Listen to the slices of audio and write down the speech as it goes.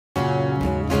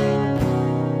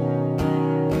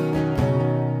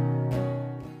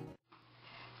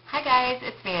guys,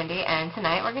 it's Mandy, and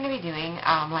tonight we're going to be doing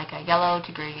like a yellow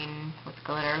to green with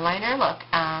glitter liner look.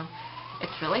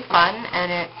 It's really fun, and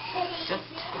it's just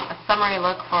a summery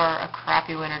look for a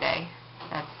crappy winter day.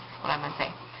 That's what I'm going to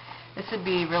say. This would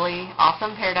be really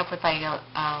awesome paired up with like a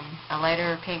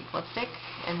lighter pink lipstick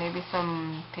and maybe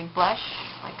some pink blush,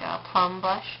 like a plum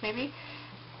blush maybe.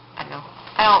 I don't know.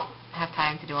 I don't have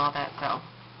time to do all that, so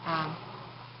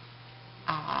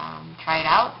try it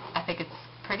out. I think it's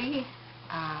pretty,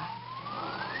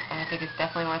 and I think it's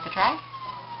definitely worth a try.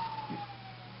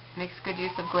 Makes good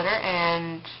use of glitter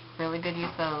and really good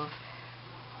use of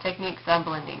techniques on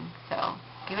blending. So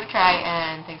give it a try,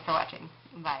 and thanks for watching.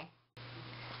 Bye.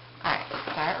 Alright, to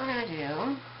start we're going to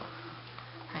do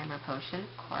primer potion,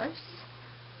 of course.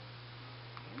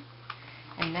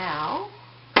 And now,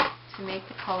 to make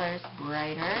the colors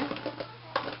brighter,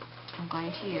 I'm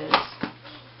going to use,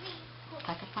 if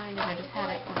I can find it, I just had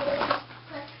it before.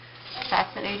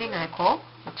 Fascinating Icol,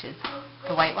 which is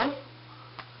the white one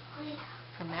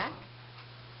from MAC.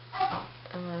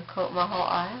 I'm going to coat my whole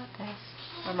eye with this,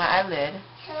 or my eyelid.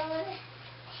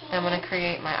 And I'm going to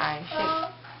create my eye shape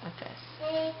with this.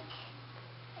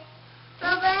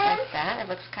 Like that. It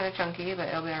looks kind of chunky, but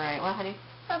it'll be alright. What, honey?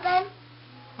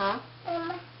 Huh?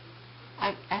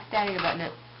 Ask Daddy to button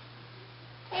it.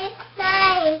 It's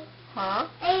nice. Huh?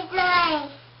 It's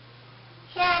nice.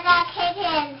 Shut up,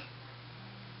 kitten.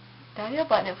 Daddy will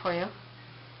button it for you.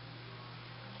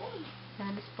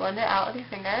 And just blend it out with your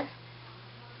finger. I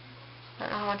don't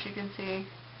know how much you can see.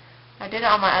 I did it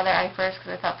on my other eye first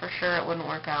because I thought for sure it wouldn't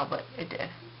work out, but it did.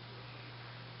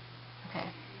 Okay.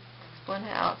 Just blend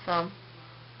it out some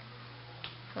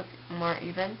so it's more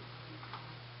even.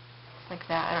 Just like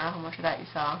that. I don't know how much of that you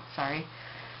saw. Sorry.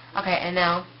 Okay, and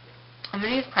now I'm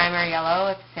going to use primer yellow.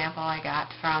 It's a sample I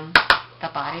got from the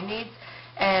Body Needs.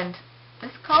 And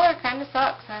this color kind of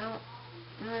sucks. I don't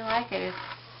really like it. It's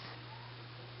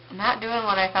not doing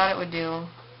what I thought it would do.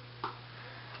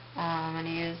 I'm going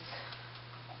to use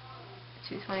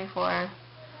 224. I'm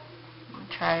going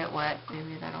to try it wet.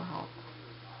 Maybe that'll help.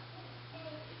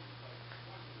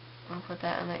 I'm going to put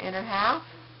that in the inner half.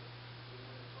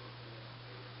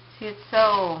 See, it's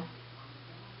so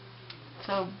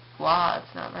blah.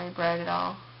 It's not very bright at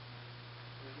all.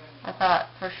 I thought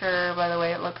for sure by the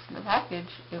way it looks in the package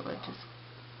it would just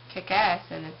kick ass,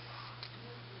 and it's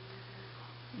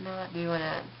not doing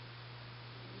it.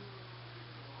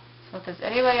 So if there's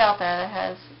anybody out there that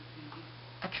has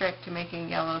a trick to making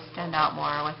yellow stand out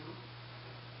more,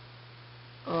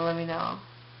 let me know.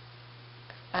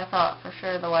 I thought for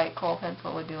sure the white kohl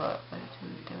pencil would do it, but it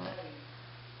didn't do it.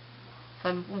 So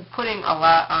I'm putting a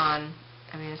lot on.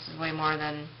 I mean, this is way more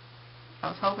than I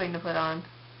was hoping to put on.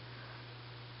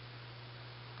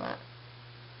 But,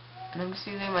 and I'm just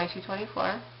using my 224.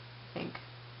 I think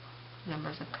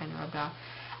numbers have kind of rubbed off.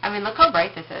 I mean, look how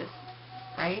bright this is,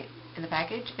 right? In the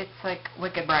package, it's like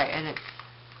wicked bright, and it's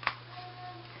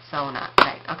so not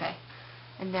bright. Okay,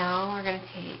 and now we're gonna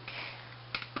take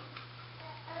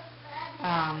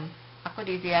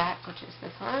aquadisiac, which is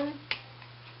this one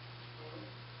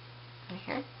right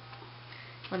here.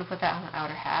 I'm gonna put that on the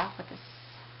outer half with this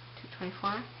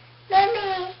 224.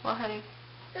 Mommy. Well, honey.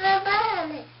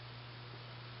 Button it.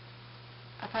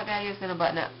 I thought Daddy was gonna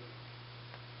button it.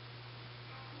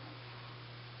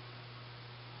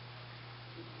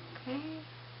 Okay.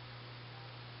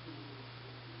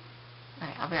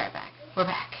 Alright, I'll be right back. We're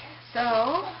back. So,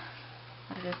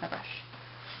 what is my brush?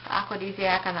 The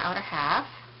aquadisiac on the outer half.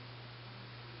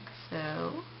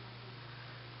 So,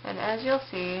 and as you'll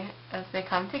see, as they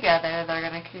come together, they're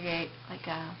going to create like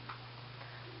a,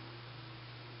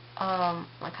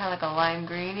 like kind of like a lime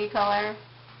greeny color,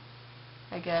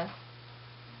 I guess.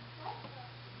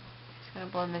 Just going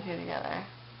to blend the two together.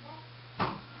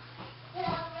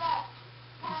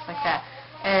 Just like that.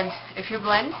 And if your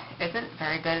blend isn't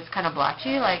very good, it's kind of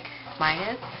blotchy like mine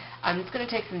is, I'm just going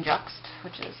to take some juxt,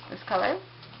 which is this color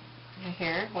right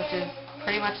here, which is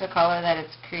pretty much the color that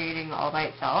it's creating all by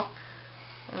itself.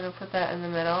 I'm going to put that in the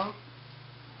middle.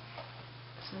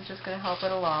 This is just going to help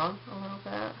it along a little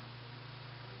bit.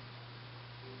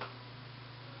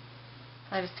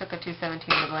 I just took a 217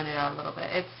 to blend it out a little bit.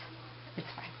 It's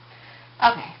fine.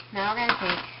 Okay, now we're going to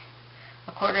take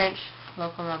a 1/4 inch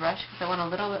local nail brush because I want a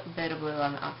little bit of blue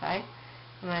on the outside.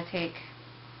 I'm going to take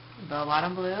the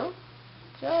bottom blue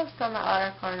just on the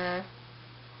outer corner,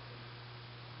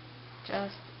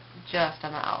 just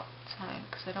on the outside,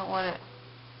 because I don't want it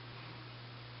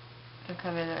to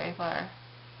come in very far.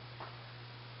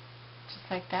 Just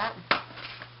like that.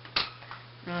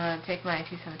 I'm going to take my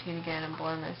 217 again and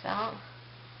blend this out.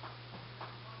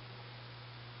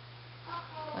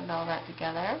 Blend all that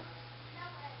together.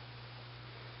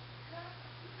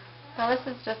 Now this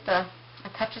is just a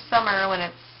touch of summer when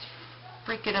it's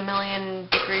freaking a million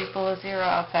degrees below zero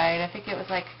outside. I think it was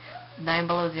like 9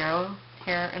 below zero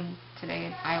here today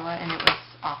in Iowa, and it was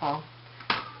awful.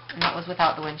 And that was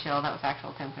without the wind chill. That was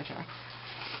actual temperature.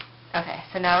 Okay,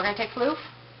 so now we're going to take floof,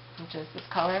 which is this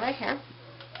color right here.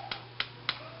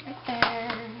 Right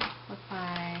there. With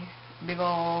my big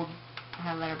old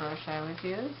highlighter brush I always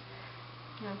use.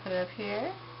 I'm going to put it up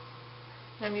here.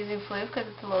 And I'm using floof because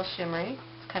it's a little shimmery.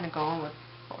 It's kind of going with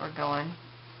what we're going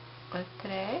with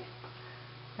today.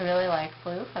 I really like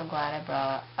floof. I'm glad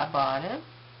I bought it.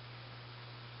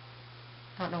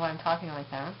 I don't know why I'm talking like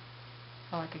that. I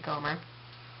sound like a gomer.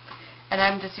 And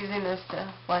I'm just using this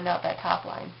to blend out that top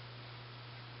line.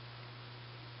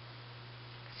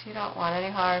 So you don't want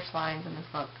any harsh lines in this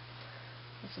look.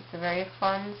 It's just a very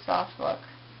fun, soft look.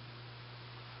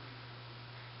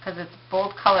 Because it's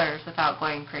bold colors without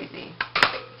going crazy,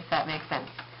 if that makes sense.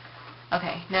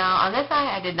 Okay, now on this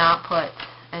eye I did not put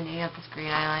any of this green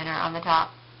eyeliner on the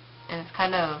top. And it's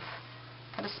kind of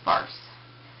sparse.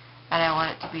 And I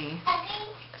want it to be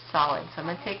solid. So I'm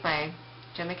going to take my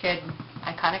Jimmy Kid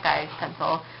Iconic Eyes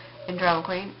pencil in Drama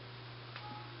Queen.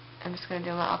 I'm just going to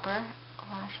do my upper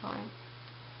lash line.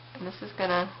 And this is going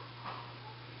to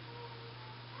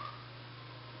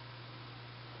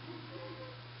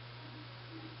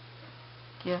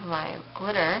give my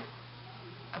glitter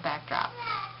a backdrop.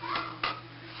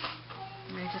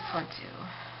 And I just want to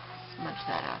smudge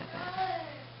that out a bit.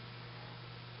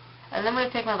 And then I'm going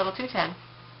to take my little 210.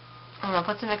 I'm going to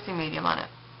put some mixing medium on it.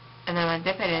 And then I'm going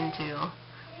to dip it into,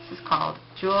 this is called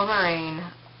Jewel Marine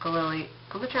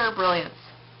Glitter Brilliance.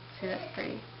 See that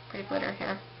pretty glitter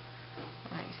here?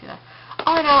 Alright, you see that?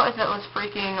 All I know is it was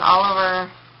freaking all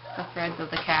over the threads of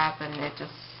the cap, and it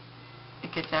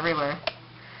gets everywhere.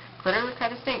 Glitter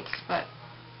kind of stinks, but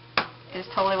it's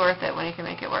totally worth it when you can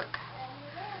make it work.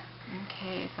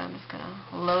 Okay, so I'm just going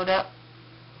to load up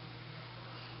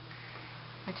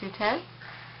my 210.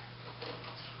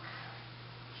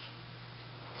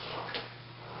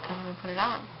 And I'm going to put it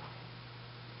on.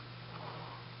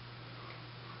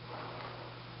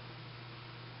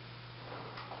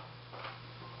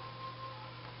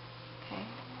 Okay,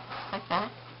 like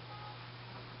that.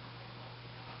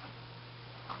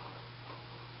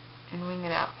 And wing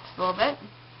it out just a little bit.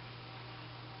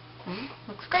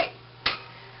 Looks great.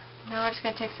 Now we're just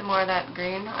going to take some more of that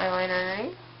green eyeliner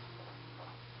underneath.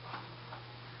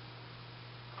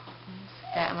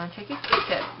 I'm going to take a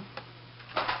Q-tip.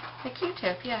 A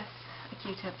Q-tip, yes. A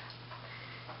Q-tip.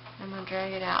 I'm going to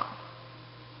drag it out.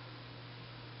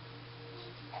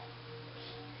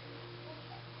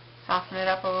 Soften it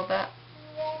up a little bit.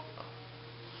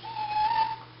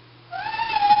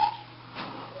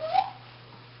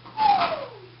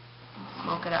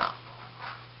 Smoke it out.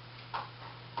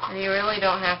 And you really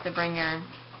don't have to bring your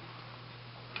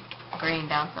green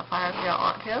down so far if you don't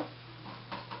want to.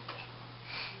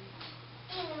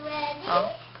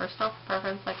 So, personal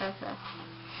preference, like I said.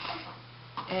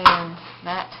 And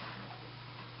that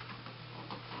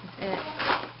is it.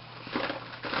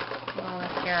 Put my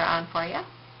mascara on for you.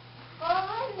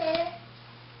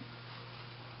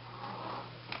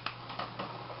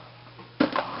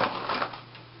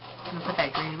 I'm going to put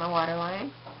that green in my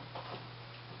waterline.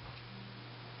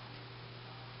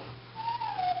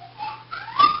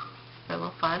 For a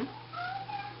little fun.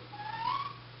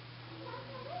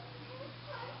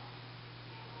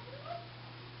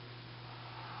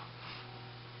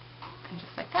 And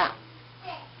just like that.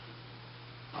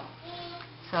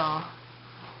 So,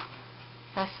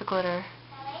 that's the glitter.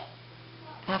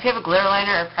 Now if you have a glitter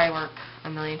liner, it would probably work a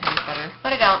million times better.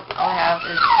 But I don't. All I have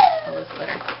is a loose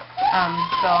glitter.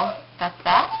 So, that's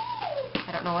that.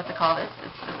 I don't know what to call this.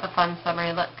 It's just a fun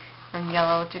summery look from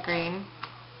yellow to green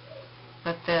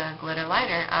with the glitter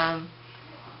liner.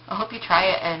 I hope you try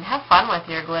it and have fun with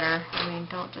your glitter. I mean,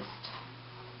 don't just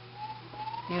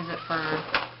use it for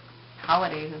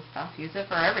holidays and stuff. Use it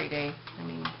for every day. I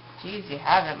mean, geez, you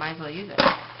have it. Might as well use it.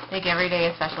 Make every day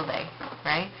a special day,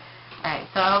 right? Alright,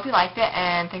 so I hope you liked it,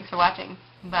 and thanks for watching.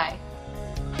 Bye.